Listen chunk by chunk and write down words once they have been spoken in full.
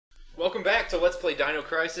Welcome back to Let's Play Dino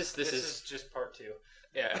Crisis. This is just part 2.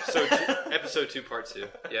 yeah, episode 2, part 2.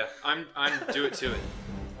 Yeah, I'm do it to it.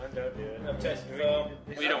 I'm done doing it. I'm testing film.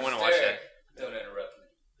 We don't want to watch that. Don't interrupt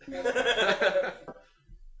me.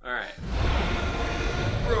 All right.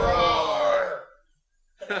 Roar!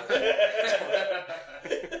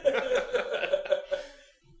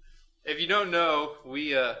 If you don't know,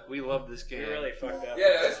 we love this game. We really fucked up.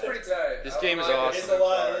 Yeah, it's pretty tight. This game is awesome. It's a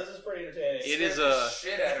lot. This is pretty entertaining. It is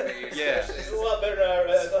shit out of me. Yeah. It's a lot better than I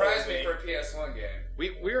It surprised me for a PS1 game.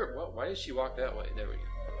 We're well, why did she walk that way? There we go.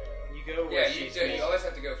 You go where Yeah, she's you always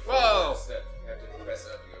have to go Whoa! forward step. You have to press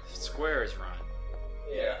up to go forward. Square is run.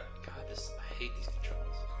 Yeah. God, I hate these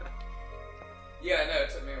controls. Yeah, I know. It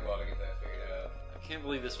took me a while to get that figured out. I can't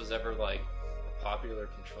believe this was ever like a popular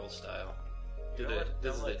control style.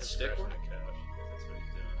 Does it stick work?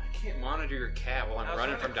 I can't monitor your cat while I'm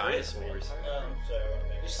running from dinosaurs.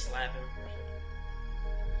 Just slap him.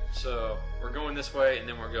 So we're going this way, and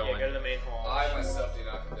then we're going. Yeah, go to the main hall. I myself do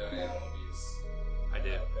not condone animal abuse. I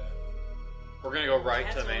do. We're gonna go right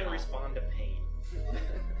to the main hall. Respond to pain.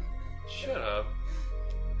 Shut up.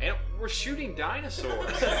 And we're shooting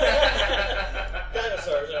dinosaurs.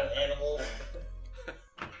 Dinosaurs aren't animals.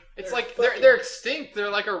 It's like they're extinct. They're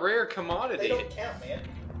like a rare commodity. They don't count, man.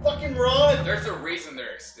 Fucking run! There's a reason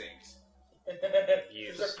they're extinct.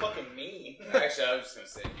 Because they're fucking mean. Actually, I was just gonna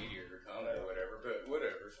say meteor or comet or whatever, but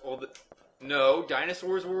whatever. Well, no,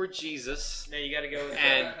 dinosaurs were with Jesus, No, you gotta go.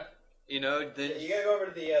 and you know then. You gotta go over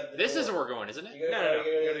to the This door. is where we're going, isn't it? You gotta No. go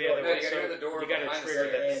to the other No, way. you gotta go to the door You gotta behind the trigger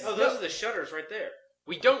stairs. that. Oh, those are the shutters right there.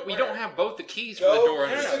 We don't have both the keys for Go. the door.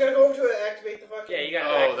 You under- still gotta go over to it and activate the fucking... Yeah, you gotta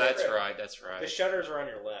Oh, activate that's it. right. That's right. The shutters are on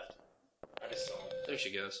your left. I just saw them. There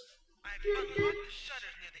she goes.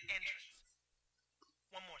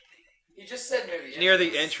 He just said near the Near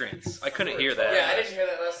the entrance. I couldn't hear that. Yeah, I didn't hear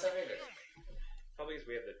that last time either. Probably because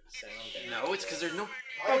we have the sound down. No, it's because there's no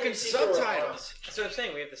I fucking didn't see the subtitles. That's what I'm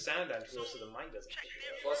saying. We have the sound down so the mic doesn't pick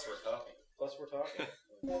it up. Plus, we're talking. Plus, we're talking.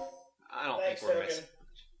 I don't Thanks, think we're Token. missing.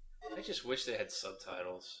 I just wish they had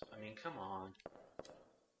subtitles. I mean, come on.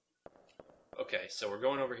 Okay, so we're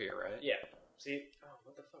going over here, right? Yeah. See? Oh,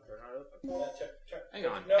 what the fuck? They're not open. Hang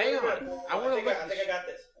on, No, hang you're on. good. I want to look. I think I got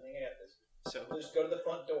this. So We'll just go to the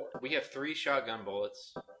front door. we have 3 shotgun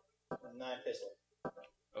bullets. And 9 pistol.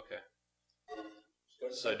 Okay, Just go to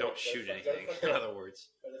the so front don't door. shoot Go to the anything. front In door. other words,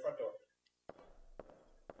 Go to the front door.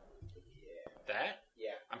 Yeah. that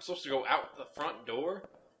Yeah. I'm supposed to go out the front door.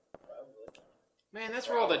 Probably. Man, that's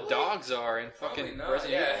where all the dogs are in Probably fucking not,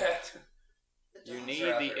 Resident yeah. Evil. You Dogs need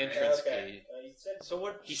are out the there, man. entrance Okay. key. You said So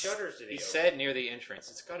what shutters did he He open? said near the entrance.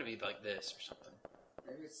 It's got to be like this or something.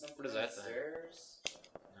 Maybe it's something What is that thing? downstairs?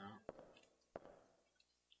 No.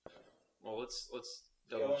 Well, let's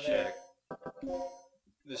Go double in there. check.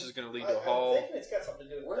 This is going to lead to a hall. I'm thinking it's got something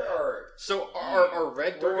to do with Where that. are... So are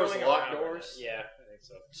red We're doors going locked around doors? right now. Yeah, I think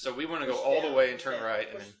so. So we want to Push go all the down. way and turn Yeah, right,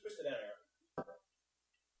 and push, then push it down there.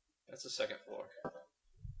 that's the second floor.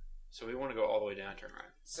 So we want to go all the way down and turn right.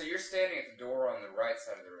 So you're standing at the door on the right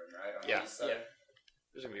side of the room, right? On Yeah. the east side? Yeah.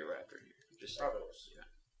 There's going to be a raptor here. Just Probably.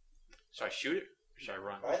 should I shoot it or should I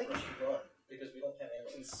run? I think we should run because we don't have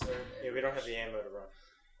ammo. Insert Yeah, we don't have the ammo to run.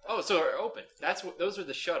 Oh, so they're open. That's what. Those are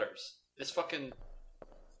the shutters. This fucking.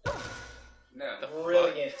 No. The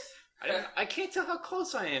Brilliant. I can't tell how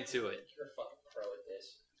close I am to it. You're a fucking pro at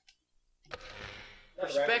this. Now the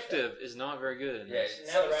raptor's Perspective is not very good in Yeah, this.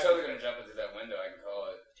 Now someone's the totally raptor's going to jump into that window, I can call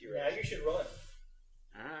it. done. Now you should run.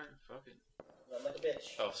 Alright, fuck it. Run like a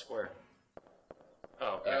bitch. Oh, square.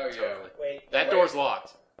 Oh, yeah, Oh, yeah. totally. Wait. That Wait. door's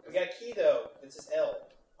locked. We got a key though. This is L.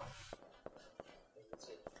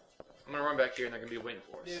 I'm gonna run back here and they're gonna be waiting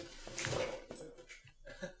for us.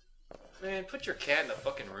 Man, put your cat in the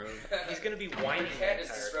fucking room. He's gonna be The whining cat the is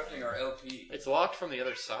entire disrupting our LP. It's locked from the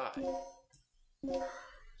other side.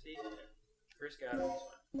 See? Chris got him.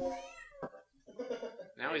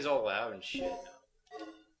 Now he's all loud and shit.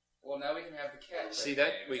 Well, now we can have the cat. See play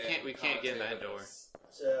that? games We and can't get in commentate that with door. us.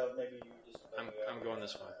 So maybe you just. I'm going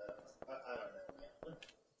this way. I don't know, man.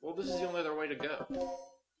 Well, this is the only other way to go.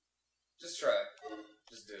 Just try.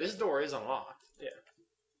 Just do This it. door is unlocked. Yeah.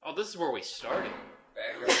 Oh, this is where we started.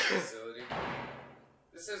 Background facility.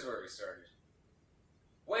 This is where we started.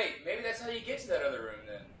 Wait, maybe that's how you get to that other room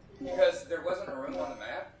then. Because there wasn't a room on the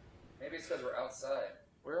map? Maybe it's because we're outside.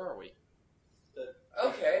 Where are we?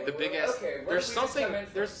 Okay. The big ass. Okay, where There's did we just something. come in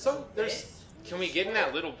from? There's. Can we get in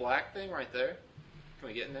that little black thing right there? Can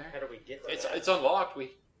we get in there? How do we get there? It's unlocked.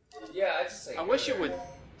 Yeah, I just say. I go wish it there. would.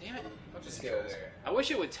 Damn it. Fucking Just go controls. there. I wish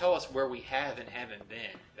it would tell us where we have and haven't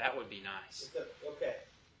been. That would be nice. Okay.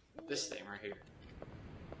 This thing right here.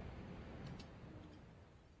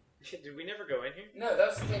 Did we never go in here? No, that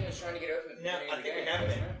was the thing he was trying to get open. At the No, beginning I of the think we game, have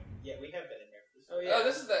wasn't been. it? Yeah, we have been in here. Oh yeah. Oh,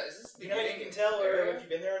 is this the You know how you beginning can tell area? if you've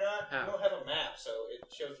been there or not? How? You don't have a map, so it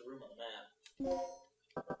shows the room on the map.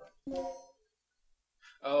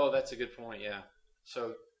 Oh, that's a good point. Yeah.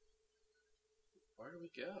 So, where do we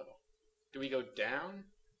go? Do we go down?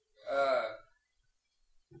 I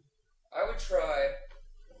would try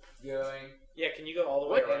going Yeah, can you go all the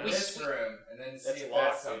way What? around? We- this room and then see That's if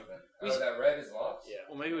locked, that's something. We- Oh, that red is locked? Yeah.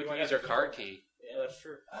 Well, maybe we can might use have our to card keep key. Yeah, that's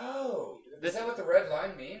true. Oh, This- is that what the red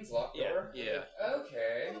line means? Locked Yeah. door? Yeah.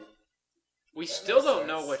 Okay. We That still makes don't sense.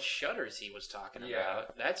 know what shutters he was talking Yeah.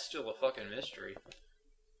 about. That's still a fucking mystery.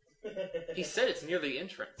 He said it's near the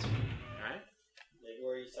entrance, right? Maybe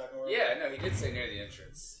where he's talking about? Yeah, no, he did say near the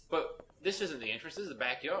entrance. But this isn't the entrance. This is the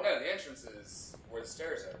backyard. No, the entrance is where the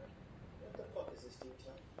stairs are. What the fuck is this dude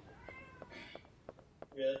talking?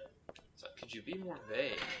 Really? So could you be more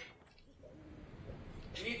vague?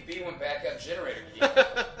 You need the B1 backup generator key.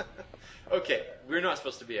 Okay, we're not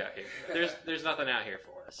supposed to be out here. There's nothing out here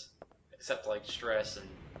for us except like stress and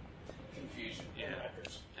Confusion.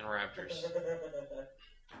 and raptors.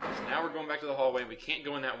 So now we're going back to the hallway. We can't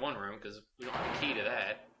go in that one room because we don't have a key to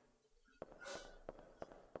that.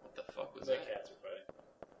 What the fuck was The that? cats are fighting.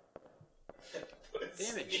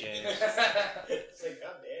 Damn it, James. It's like,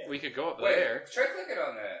 goddamn. We could go up Wait, there. try clicking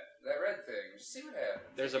on that red thing. Just see what happens.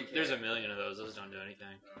 There's If you a can. million of those. Those don't do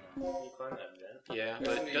anything. Can you climb that vent? Yeah, There's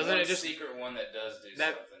but only doesn't one it just secret one that does do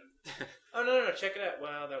that- something? Oh no, check it out.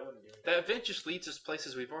 Wow, that wouldn't do it. that event just leads us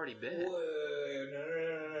places we've already been? Whoa,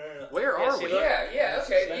 no. Where Yeah, are see, we? look. Yeah,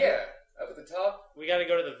 okay, yeah. Up at the top. We got to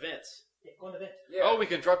go to the vents. Yeah, go in the vent. Yeah. Oh, we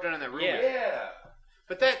can drop down in that room. Yeah. Yeah.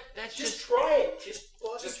 But that's Just just try it. Just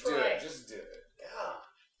fucking Just try do it. it. Just do it. God.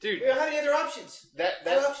 dude. We don't have any other options. That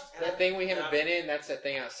thing we haven't been in. That's that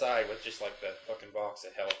thing outside with just like the fucking box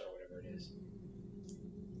of health or whatever it is.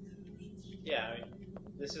 Yeah, I mean,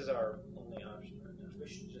 this is our only option right now. We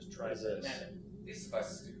should just try What is this. this? These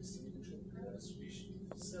devices do stimulate control power distribution to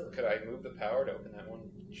the facility. Could I move the power to open that one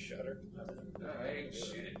shutter? No, I didn't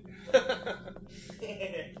shoot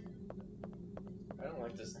it. I don't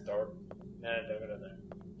like this dark. No, don't go down there.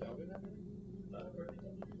 Don't go down there?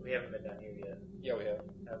 We haven't been down here yet. Yeah, we have.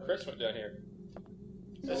 Have we? Chris went down here.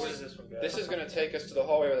 So where does this one go? This is going to take us to the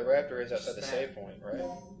hallway where the raptor is outside the save point, right?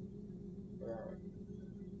 Where are we?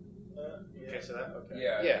 Okay, so that okay.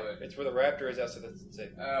 Yeah, Yeah, I would. it's where the raptor is outside the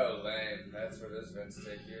save point. Oh, lame. That's where those vents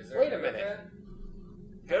take you. Is there Wait a another minute.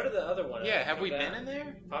 vent? Go to the other one. Yeah, and have come we down. been in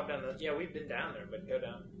there? Pop down the. Yeah, we've been down there, but go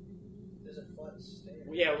down. There's a flat stair.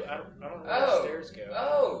 Yeah, I don't know where Oh. the stairs go.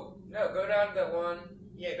 Oh, no, go down to that one.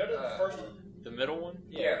 Yeah, go to the first one. The middle one?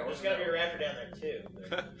 Yeah, There's gotta be a raptor down there too.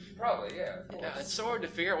 Probably, yeah. Of course. Yeah, it's so hard to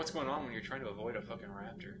figure out what's going on when you're trying to avoid a fucking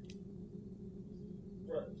raptor.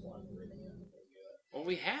 Well,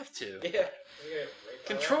 we have to. Yeah.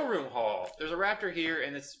 Control room hall. There's a raptor here,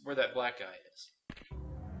 and it's where that black guy is.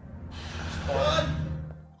 Run!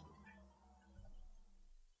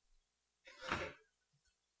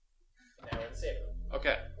 Now we're in the safe room.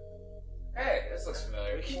 Okay. Hey, this looks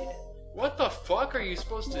familiar. What the fuck are you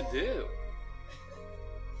supposed to do?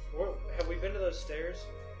 Have we been to those stairs?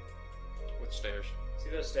 What stairs? See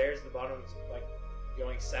those stairs at the bottom, like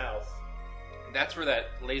going south. That's where that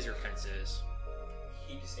laser fence is.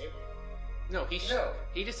 He disabled it. No, No.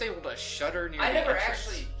 he disabled a shutter near I the never entrance.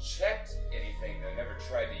 actually checked anything, though. Never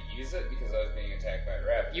tried to use it because I was being attacked by a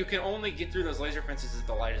rabbit. You can only get through those laser fences if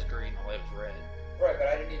the light is green, the light was red. Right, but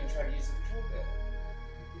I didn't even try to use the control pad.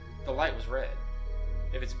 The light was red.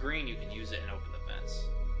 If it's green, you can use it and open the fence.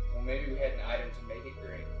 Well, maybe we had an item to make it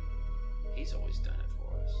green. He's always done it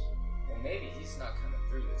for us. Well, maybe he's not coming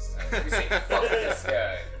through this time. So we say, fuck this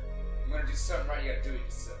guy. You want to do something right, you gotta do it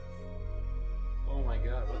yourself. Oh my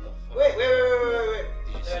god, what the fuck? Wait.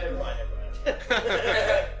 Did you see Never mind.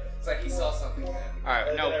 It's like he saw something then. Alright,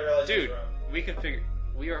 Then I no, realized he was dude, wrong. we can figure.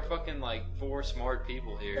 We are fucking like 4 smart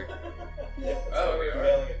people here. Yeah, that's Oh, why we we're are.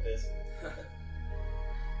 failing at this.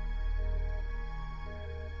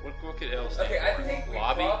 What could else stand Okay, I for? think we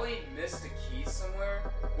Lobby? probably missed a key somewhere.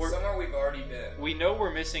 We're- Somewhere we've already been. We know we're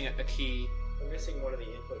missing a key. We're missing one of the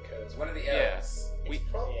input codes. It's one of the Yeah. L's. It's We-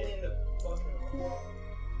 probably in the fucking.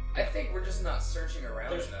 I think we're just not searching around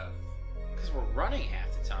There's- enough. Because we're running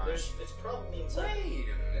half the time. It's probably inside. Wait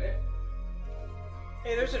a minute.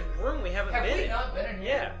 Hey, there's a room we haven't Have been we in. not been in here?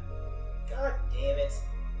 Yeah. God damn it.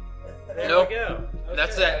 There Nope. we go. Okay.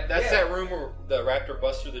 That's Yeah. that room where the raptor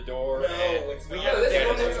busts through the door. No, and- it's We not. haven't There's been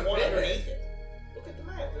one, in there's it. one underneath it. Look at the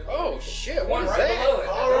map. Oh shit! The one What is right that? below it.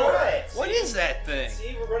 Alright. What is that thing?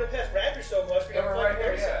 See, we're running past raptors so much we Yeah, don't we're fucking right there,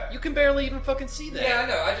 notice it. yeah. You can barely even fucking see that. Yeah, I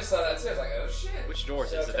know. I just saw that too. I was like, oh shit. Which door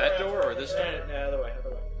is it? So Is it turn that around, door or turn this around. door? No, other way.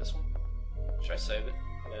 This one? save it?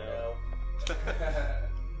 No. No.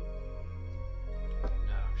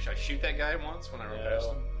 Should I shoot that guy once when I run past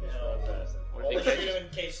him? No. What Only if he shoot him in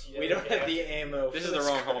case you We don't have the ammo. This for is the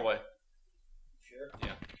wrong hallway. Sure. Yeah.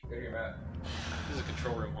 Go to your map. This is a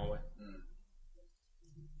control room hallway.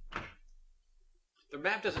 The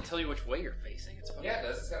map doesn't tell you which way you're facing. It's fucking... Yeah, it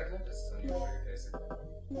does. It's got a compass. Tell you where you're facing.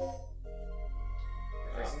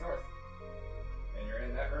 You're facing north. And you're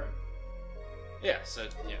in that room. Yeah, so,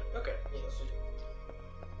 yeah. Okay.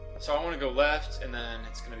 So I want to go left, and then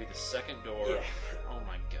it's going to be the second door. Yeah. Oh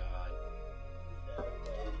my god.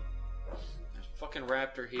 There's a fucking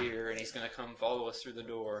raptor here, and he's going to come follow us through the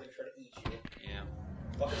door. He's trying to eat you. Yeah.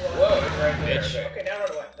 Fucking Whoa, it's right there. Bitch. Okay. Okay, now run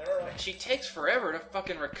away. Now run away. She takes forever to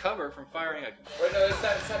fucking recover from firing a... Wait, no, it's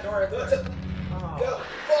that door right there. Go.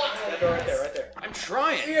 Fuck. That door right there, right there. I'm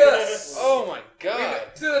trying! Yes! Oh my god!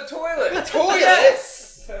 To the toilet! The toilet!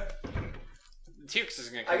 Yes! The T-Rex is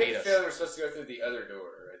going to I come get eat the us. feeling we're supposed to go through the other door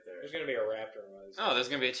right there. There's gonna be a raptor in one of these. Oh, there's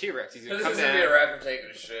going to be a T-Rex. He's going This to is come gonna be a down. raptor taking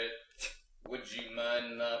a shit. Would you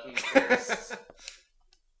mind knocking first?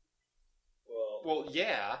 Well,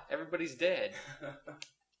 yeah. Everybody's dead.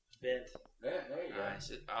 Bent. Yeah, there you go.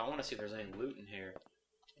 Nice. I want to see if there's any loot in here.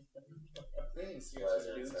 Cleaning supplies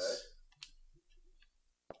are inside.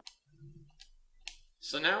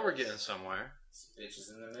 So now we're getting somewhere. This bitch is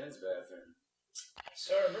in the men's bathroom.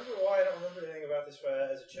 So I remember why I don't remember anything about this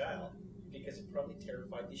as a child. Because it probably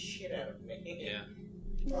terrified the shit out of me. Yeah.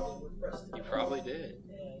 Probably repressed it. You probably did.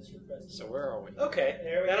 Yeah, it's repressed. So where are we? Okay,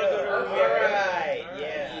 There we that'll go. go to our Alright, Alright.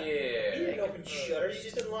 yeah. You Yeah. didn't open shutters, you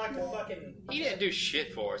just unlocked the fucking... He didn't do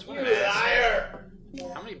shit for us. What You an ass. liar!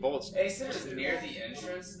 How many bullets? And he said it was near the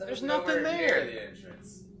entrance. That There's was nothing nowhere there. Near the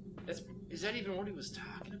entrance. Is that even what he was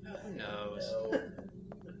talking about? Who knows? No.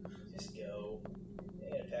 Just go.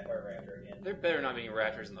 And attack our raptor again. There better not be any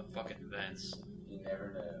raptors in the fucking vents. You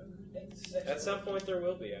never know. At some point there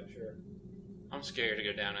will be, I'm sure. I'm scared to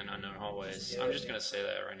go down in unknown hallways. I'm just gonna say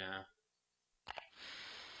that right now.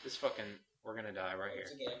 This fucking... We're gonna die right here.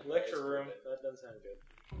 Lecture room. That doesn't sound good.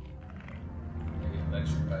 Maybe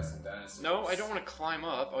lectured by some dinosaurs. No, I don't want to climb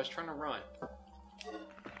up. I was trying to run.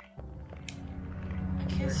 I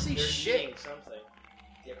can't see They're shit. eating something.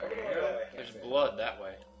 Yeah, probably don't go that way. There's blood that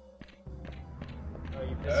way. Oh,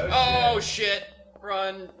 you Oh shit!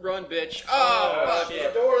 Run, run, bitch! Oh, fuck! shit.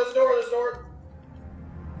 There's a door, there's a door, there's a door!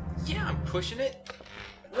 Yeah, I'm pushing it.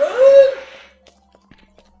 Run!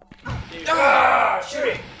 Dude. Ah! Shoot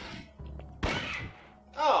it!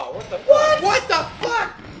 Oh, what the What? fuck? What the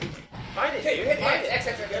fuck? Fight it, Okay, dude. hit Fight X, it.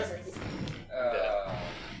 X, X, X, X.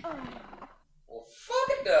 Well,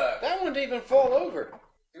 fucking duck. That one didn't even fall over.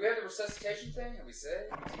 Do we have the resuscitation thing? Have we said?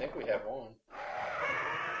 I think we have one.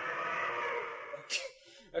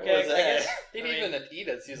 Okay, I guess. He didn't even eat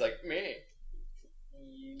us. He's like, me.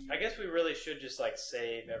 I guess we really should just like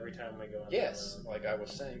save every time we go in. Yes, like I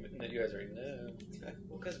was saying, but then you guys already know.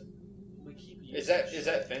 Well, because we keep using Is that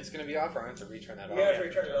shit. fence gonna be off, or I have to return that You off? have to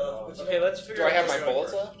return it off. Okay, let's figure Do I out have this my one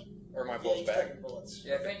bullets first. left, or my Yeah, bullets you back? take your bullets.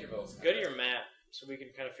 Yeah, thank you, Bills. Go to your map so we can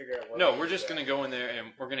kind of figure out what. No, we're just gonna go in there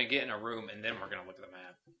and we're gonna get in a room, and then we're gonna look at the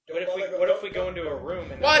map. What if we go into a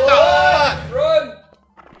room and What then, the fuck? Run!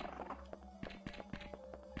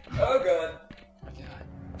 Oh god. Oh my God.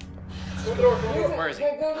 Go to the door, go to the door. Where is he?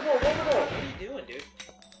 Go to the door, go to the door. what are you doing, dude?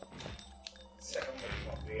 Second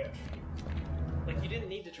one. Yeah. Like you didn't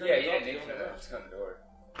need to turn. Yeah, it you off didn't need to to go know. in. Just come to the door.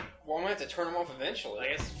 Well, I'm gonna have to turn them off eventually. I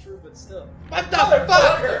guess it's true, but still. What the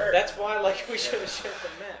fuck? That's why, like, we should have shared the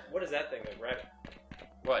map. What is that thing? The red,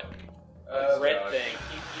 What? red God. thing.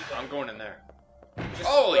 I'm going in there. Just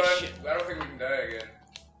Holy run. shit. I don't think we can die again.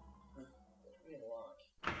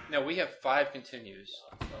 No, we have 5 continues.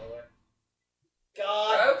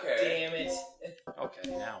 God Okay. damn it. Okay,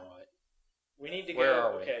 now what? We need to go. Where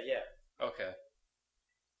are we? Okay, yeah. Okay.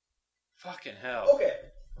 Fucking hell. Okay.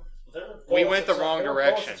 We went the wrong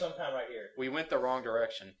direction. Sometime right here. We went the wrong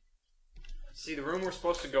direction. See, the room we're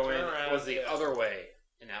supposed to go in Turn around, was the yeah. other way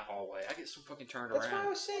in that hallway. I get so fucking turned That's what I around.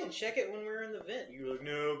 was saying. Check it when we were in the vent. You were like,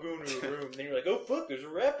 no, go into the room. Then you're like, oh fuck, there's a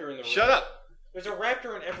raptor in the room. Shut up! There's a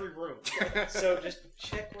raptor in every room. So just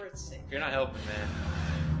check where it's safe. You're not helping, man.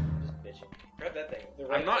 Just bitching. Grab that thing. The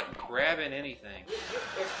red I'm not grabbing anything.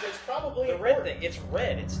 It's probably thing. The red important. thing. It's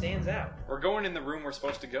red. It stands out. We're going in the room we're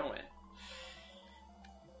supposed to go in.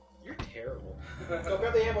 You're terrible. Go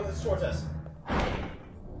grab the ammo that's towards us.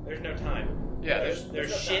 There's no time. Yeah, There's no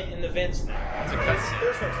shit time. in the vents now. It's a cutscene.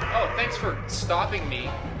 There's no time. Oh, thanks for stopping me.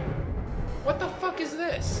 What the fuck is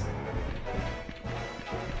this?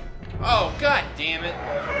 Oh, god damn it.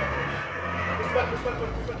 This button.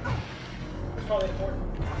 It's probably important.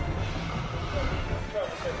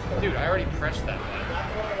 Dude, I already pressed that button.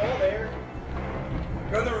 Not the one on the wall there.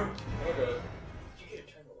 Go in the room. Oh god. You could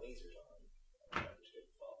turn the lasers on.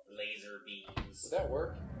 Laser beams. Does that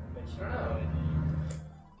work? I don't know.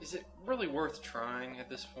 Is it really worth trying at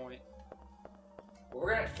this point? Well, we're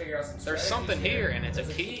gonna have to figure out some There's strategies something here, and it's a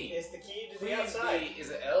There's key. It's the key to the Please outside. be. Is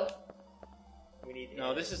it L? We need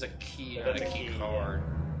No, this is a key, But not a that's a key key, card.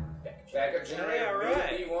 Backup generator. Yeah,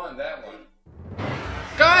 right. B1, that one.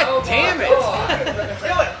 God Oh damn my it! God.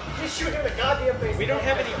 Kill it! Just shoot him in the goddamn face. We don't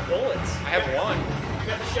have any bullets. I have one. You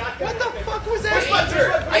got the shotgun. What the fuck was First that? one,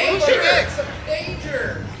 first one, I first pushed one. X.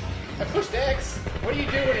 Danger! I pushed X. What do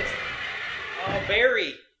you do when it's... Oh,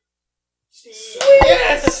 Barry. Steve.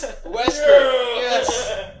 Yes! Wesker!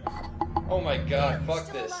 Yes! Oh my god, fuck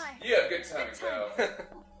Still this. alive. You have good timing, pal.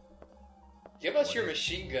 Give us your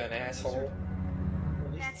machine gun, asshole.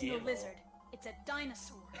 That's no lizard. It's a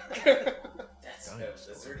dinosaur. That's no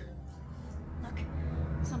lizard. Look,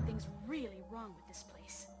 something's really wrong with this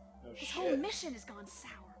place. No This whole shit. mission has gone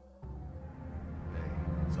sour. Hey,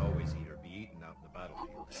 it's always eat or be eaten out in the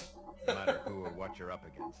battlefield. No matter who or what you're up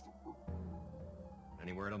against.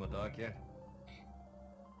 Any word on the doc yet?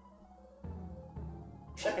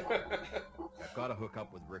 I've got to hook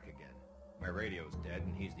up with Rick again. My radio's dead,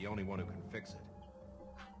 and he's the only one who can fix it.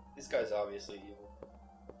 This guy's obviously evil.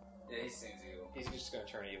 Yeah, he seems evil. He's just gonna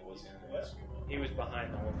turn evil soon. What? He was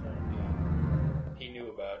behind the whole thing. He knew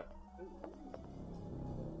about it.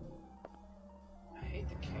 I hate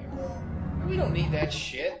the camera. We don't need that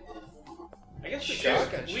shit. I guess we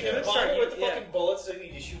Shotgun could. shit. We Combine could start it with the yeah. fucking bullets so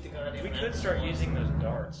you just shoot the goddamn. We could apple. start using those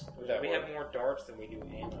darts. Would that We work? have more darts than we do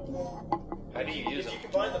ammo. How do you use If them? you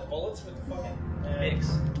combine the bullets with the fucking Mix.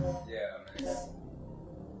 Yeah, man.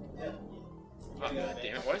 Yeah. Oh, God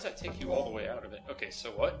damn it. Why does that take you all the way out of it? Okay, so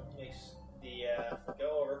what? Mix the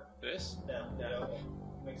go over. This? No.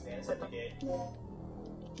 Mix the antiseptic aid.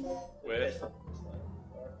 With?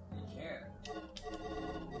 You can't.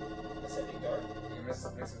 Antiseptic dart. You're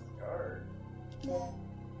missing the card.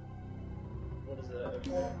 What is that?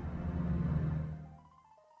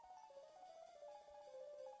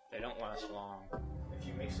 They don't last long. If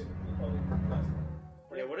you mix it, it'll probably last.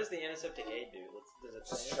 Yeah, what does the antiseptic aid do? Does it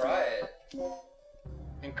Just say? try it.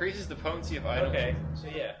 Increases the potency of items. Okay, so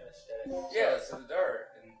yeah. Anesthetic. Yeah, so the dart.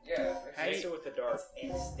 And yeah. How do Mix it with the dart.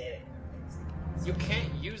 It's anesthetic. You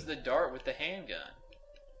can't use the dart with the handgun.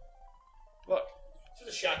 Look. It's with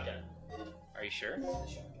a shotgun. Are you sure? It's with a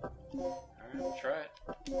shotgun. Alright, we'll try it.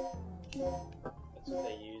 That's what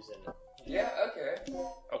they use, and Yeah, okay.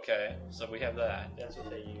 Okay, so we have that. that's what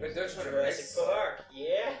they But use. don't you want to Jurassic mix Park.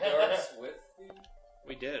 Yeah. darts with the...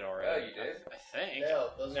 We did it already. Oh, you did? I think. No,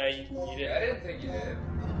 those No, you Yeah, I didn't. didn't think you did.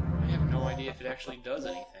 I have no idea if it actually does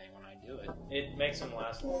anything when I do it. It makes them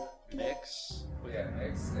last longer. Mix. Yeah,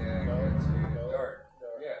 mix and go to dart.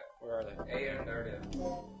 Yeah, Where are they? A and dart in.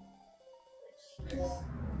 Mix.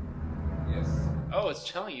 Yes. Oh, it's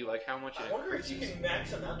telling you like how much it I wonder if you increases. can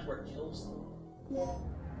max them out to where it kills them.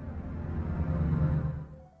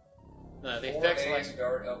 No, the 4 effects A last.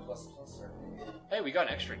 dart L plus plus or A. Hey, we got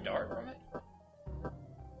an extra dart from it.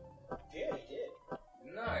 Yeah, he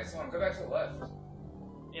did. Nice. Hold on, go back to the left.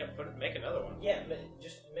 Yeah, make another one. Yeah,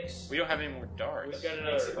 just mix. We don't have any more darts. We've got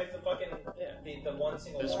Mix it another. with the fucking the one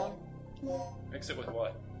single. This one? Mix it with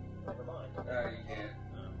what? Never mind. No, you can't.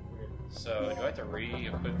 So, do I have to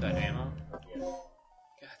re-equip that ammo? Yeah.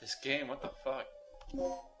 God, this game, what the fuck?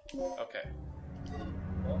 Okay.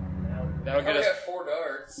 Well, now That'll Oh, get we us. have 4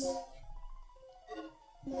 darts.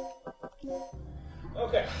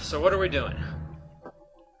 okay. So, what are we doing?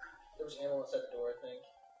 There was ammo outside the door, I think.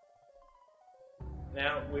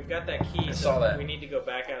 Now we've got that key. I so saw that. We need to go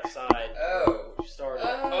back outside. Oh. We started.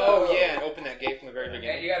 Oh, yeah, and open that gate from the very And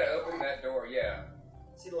beginning. you gotta open that door, yeah.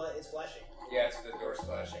 See the light? It's flashing. Yeah, it's the door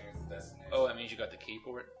splashing is the destination. Oh, that means you got the key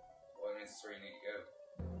for it? Well, it means that's where you need to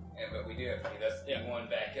go. But we do have to be. That's the one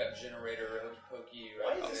backup generator, hokey.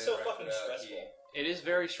 Why is this so fucking stressful? It is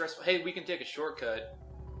very stressful. Hey, we can take a shortcut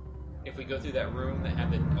if we go through that room that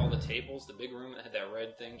had all the tables, the big room that had that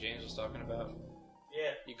red thing James was talking about.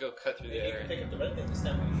 Yeah. You go cut through Maybe you there. can pick up the red thing this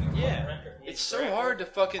time when you shoot the Yeah. fucking raptor. It's so hard to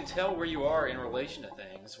fucking tell where you are in relation to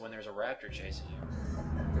things when there's a raptor chasing you.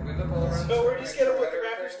 Did we look all around? So we're to just make gonna sure put the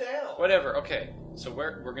that raptors everything- down. Whatever. Okay, so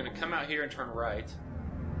we're gonna come out here and turn right,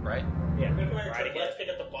 right? Yeah, I'm gonna come out here Right to the left, pick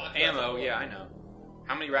up the box. Ammo. Yeah, I know.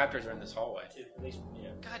 How many raptors are in this hallway? Two. At least, yeah.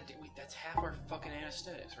 God, that's half our fucking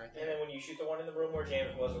anesthetics right And there. then when you shoot the one in the room where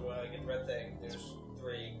James was, get the red thing. There's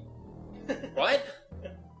 3. What?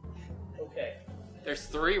 Okay. There's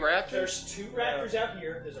 3 raptors? There's 2 raptors out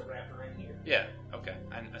here. There's a raptor in here. Yeah. Okay.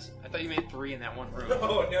 I thought you meant 3 in that one room.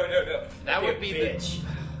 No. That would be bitch.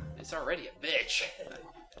 It's already a bitch.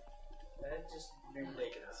 That's just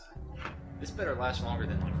ridiculous. This better last longer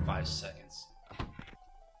than like 5 seconds.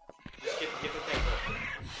 Just get the thing.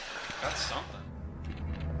 Got something.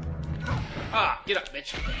 Ah, get up,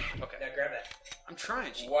 bitch. Okay. Now grab that. I'm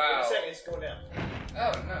trying, Chief. Wait a Wow. second, it's going down.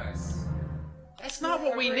 Oh, nice. That's not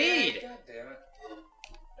what we need. God damn it.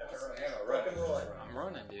 That's right. Ammo, Rock and roll. I'm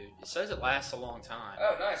running, dude. It says it lasts a long time.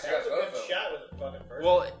 Oh, nice. You That got was a both good of them. shot with the fucking first.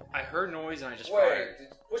 Well, I heard noise and I just fired. Wait,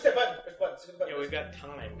 Push that button. Push the button. Push the button. Yeah, we've got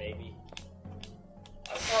time, maybe.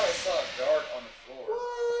 I thought I saw a dart on the floor.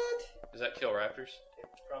 What? Does that kill raptors? It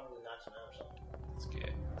probably knocks him out or something. That's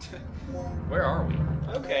good. Where are we?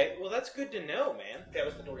 Okay, well that's good to know, man. That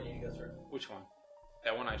was the door you need to go through. Which one?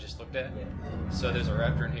 That one I just looked at? Yeah. So there's a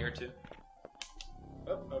raptor in here too?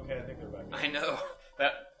 Oh, okay, I think they're back. I know.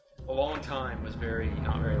 That a long time was not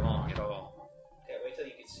very long at all. Okay, wait till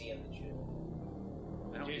you can see him and shit.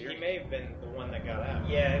 I don't Dude, hear he you. may have been the one that got out.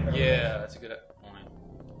 Yeah. it probably Yeah, that's a good point.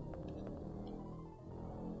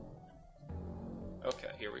 Okay,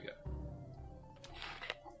 here we go.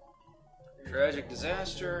 Tragic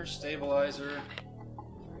disaster, stabilizer,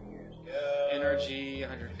 Go. energy,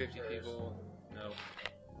 150 people. No.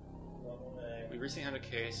 One way. We recently had a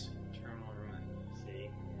case. Terminal room. See?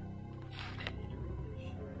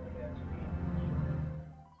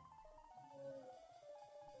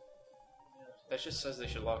 That just says they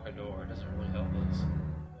should lock a door. It doesn't really help us.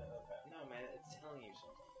 No, man, it's telling you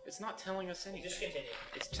something. It's not telling us You anything. just continue.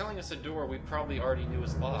 It's telling us a door we probably already knew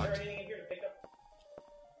was Is there locked. anything in here to pick up?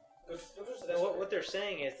 Go to the What they're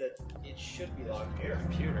saying is that it should be locked here.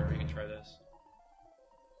 Computer, we can try this.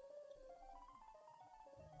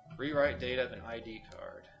 Rewrite data of an ID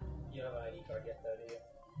card. You don't have an ID card yet, though, do you?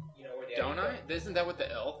 You know where the Don't ID I? card... Isn't that what the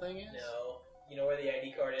L thing is? No. You know where the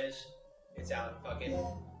ID card is? It's out in fucking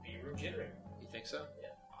B-room generator. You think so? Yeah.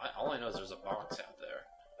 All I know is there's a box out there.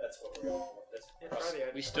 That's what we're going for. That's Yeah, try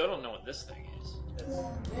the We still don't know what this thing is.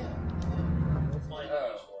 we'll find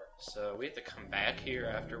Oh. use for it. So we have to come back here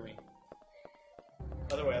after we.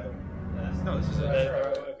 Other way. No, this is it. That's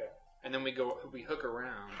right. Okay. And then we hook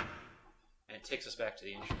around, and it takes us back to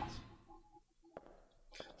the entrance.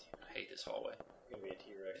 God damn, I hate this hallway. It's gonna be a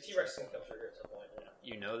T-Rex. The T-Rex is going to come through here at some point.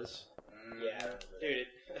 You know this? Yeah. Dude,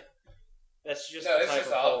 that's just No, the it's type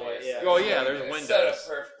just of hallway. obvious. Yeah. Well, yeah, there's It's windows. set up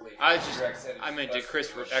perfectly. I just- T-Rex head is I meant, did busted Chris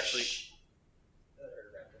through. actually?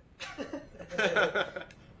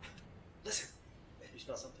 Listen. You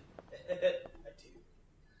smell something? I do.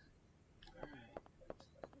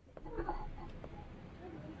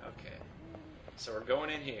 Okay. So we're going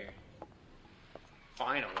in here.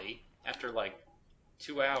 Finally, after like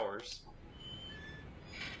 2 hours.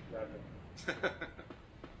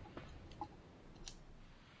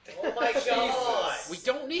 Oh my god! We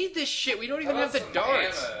don't need this shit. We don't even How have the about some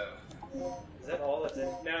darts. ammo? Is that all that's in?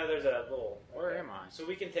 No, there's a little. Where am I? So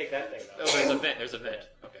we can take that thing though. Oh, there's a vent. There's a vent.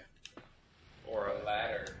 Okay. Or A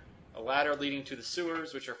ladder. a ladder leading to the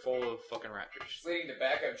sewers, which are full of fucking raptors. It's leading to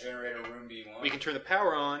backup generator room B1. We can turn the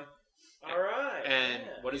power on, All right. and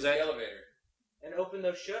yeah. what is Use the that? elevator. And open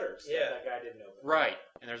those shutters. Yeah. That guy didn't open. Right.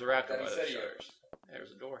 And there's a raptor That by he those said he shutters.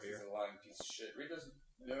 There's a door He's here. a lying piece of shit. Read those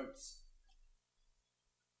notes.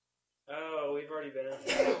 Oh, we've already been in.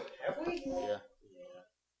 Have we? Yeah.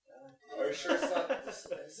 Yeah. Are you sure it's not this?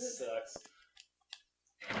 This sucks.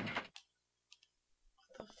 What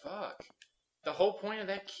the fuck? The whole point of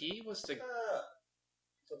that key was to.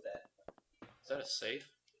 What's with that? Is that a safe?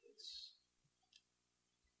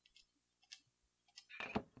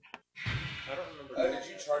 I don't remember. Did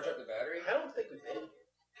you charge up the battery? I don't think we've been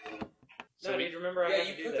here. So No, we. dude, remember I Yeah, had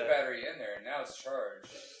you to do put that. the battery in there, and now it's charged.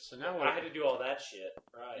 So now I had what? to do all that shit.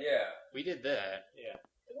 Right. Yeah. We did that. Yeah.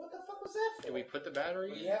 Then what the fuck was that for? Did we put the battery?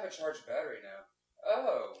 Well, you have a charged battery now.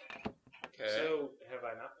 Oh. Okay. So have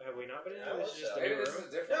I not? Have we not been in? I This hope is just so. a Maybe new this room. is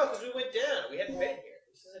a different No, one. because we went down. We hadn't been here.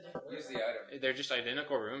 This is a different room. Use the item. They're just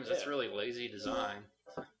identical rooms. That's Yeah. really lazy design.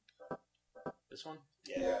 This one?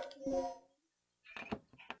 Yeah. The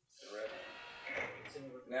red. It's in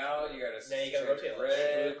the- Now you gotta. Now you gotta change rotate it.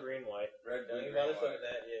 red, Blue, green, white. red, Don't blue, you green, bother flipping white.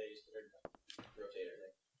 that. Yeah, use the rotator thing.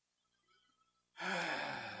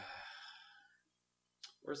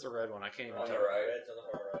 Where's the red one? I can't even On tell. the right. Red's on the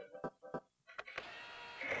far right.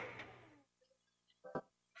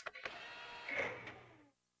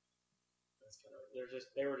 That's kind of. They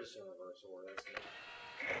were just in reverse order. That's good.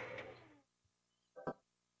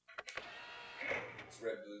 It's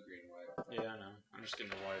red, blue, green, white. Yeah, I know. I'm just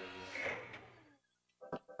getting the white of you.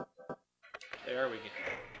 There we go.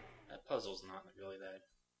 That puzzle's not really that.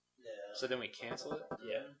 No. So then we cancel it?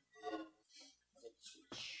 Yeah.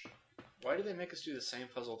 Why do they make us do the same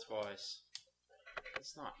puzzle twice?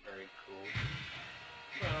 That's not very cool.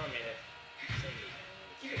 Well, I mean,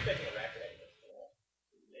 Keep expecting a raptor at you.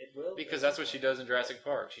 it It will. Because that's what she does in Jurassic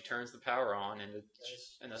Park. She turns the power on in the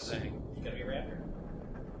thing. It's gonna be a raptor.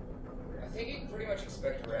 I think you can pretty much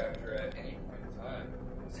expect a raptor at any point in time.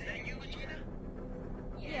 Is that you, Regina?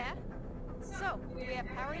 Yeah. So, do we have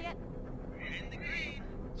power yet? We're in the green.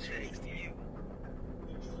 Thanks to you.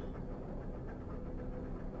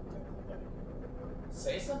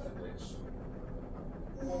 Say something, bitch.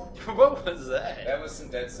 What was that? That was some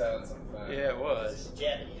dead silence on the phone. Yeah, it was.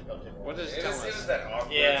 Japanese about to. What does it It tell was us? that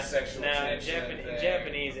awkward Yeah, sexual tension in thing.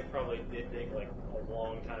 Japanese it probably did take like a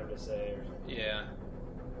long time to say or something. Yeah.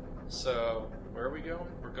 So, where are we going?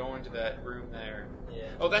 We're going to that room there. Yeah.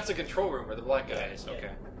 Oh, that's the control room where the black guy Yeah, is. yeah.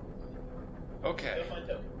 Okay. Go Okay. find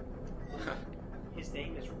Token. His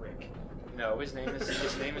name is Rick. No, his name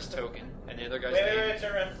is Token, and the other guy's Wait, name.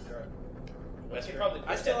 turn around. Turn around. That's You right. probably I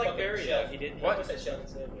pushed still that like fucking Barry shelf. though. He didn't. What? Push that shelf.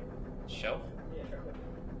 Shelf? Yeah, try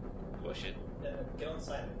to Push it. get on the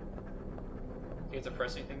side. You have to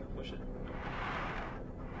press anything to push it.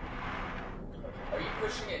 Are you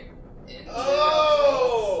pushing it into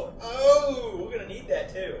Oh! Oh! We're gonna need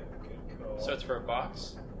that too. Good call. So it's for a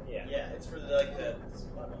box? yeah. Yeah, it's for the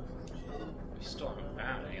supply boxes. We still haven't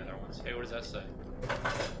found any other ones. Hey, what does that say?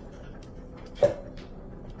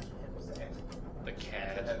 What's that? The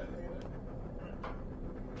cat.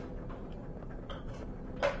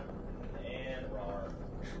 And RAR.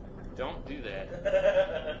 Don't do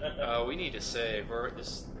that. We need to save. Our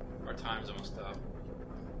time's almost up.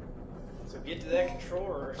 So get to that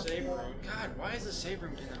controller or save room. God, why is the save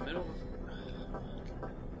room in the middle of...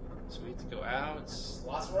 So we have to go out.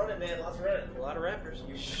 Lots of running, man. Lots of running. A lot of raptors.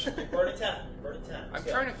 You're burning time. Burning time. I'm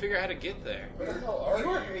trying to figure out how to get there. Where the hell are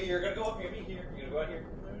you? You're gonna go up here. Me here. You're gonna go out here.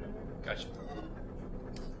 Gotcha.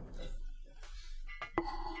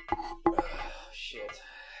 Shit.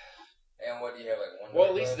 And what do you have, like one? Well,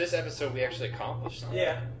 at minute least left? this episode we actually accomplished something.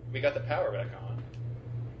 Yeah. We got the power back on.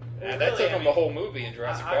 Well, And that really, took I them mean, the whole movie in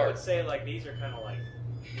Jurassic I Park. would say like these are kind of like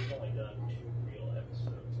we've only done 2 real episodes.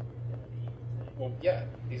 Of an even thing. Well, yeah,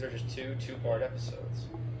 these are just two-part episodes.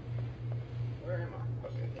 Where am I?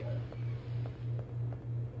 Okay. Yeah.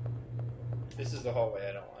 This is the hallway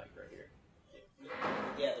I don't like right here.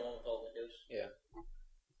 Yeah, the one with all the windows. Yeah.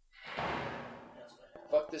 That's what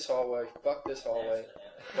happened. Fuck this hallway. Fuck this hallway.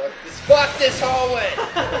 That's what Fuck this hallway!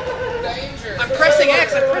 Danger! I'm pressing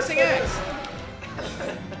X! I'm pressing X!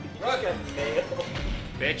 Run, nail.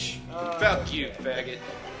 Bitch. Fuck you, faggot.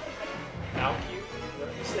 How cute?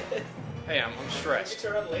 What you said? Hey, I'm Did you stressed.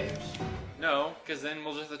 turn on the lasers? No, because then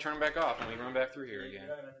we'll just have to turn them back off and we run back through here again.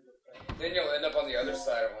 Then you'll end up on the other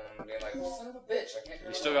side of them and being like, son of a bitch, I can't do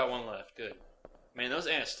We it. still got one left. Good. Man, those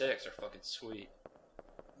anesthetics are fucking sweet.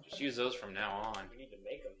 Just use those from now on. We need to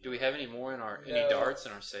make them. Do we have any more in our any No. darts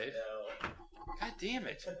in our safe? No. God damn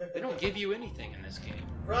it! They don't give you anything in this game.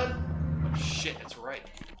 Run! Oh shit! That's right.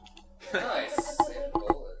 Nice. Save a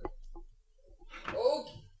bullet. Oh,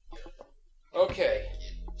 Okay.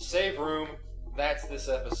 Save room. That's this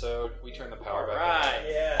episode. We turn the power back on. Right.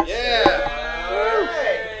 Yeah. Yeah.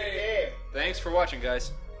 Alright. Good game. Thanks for watching,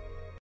 guys.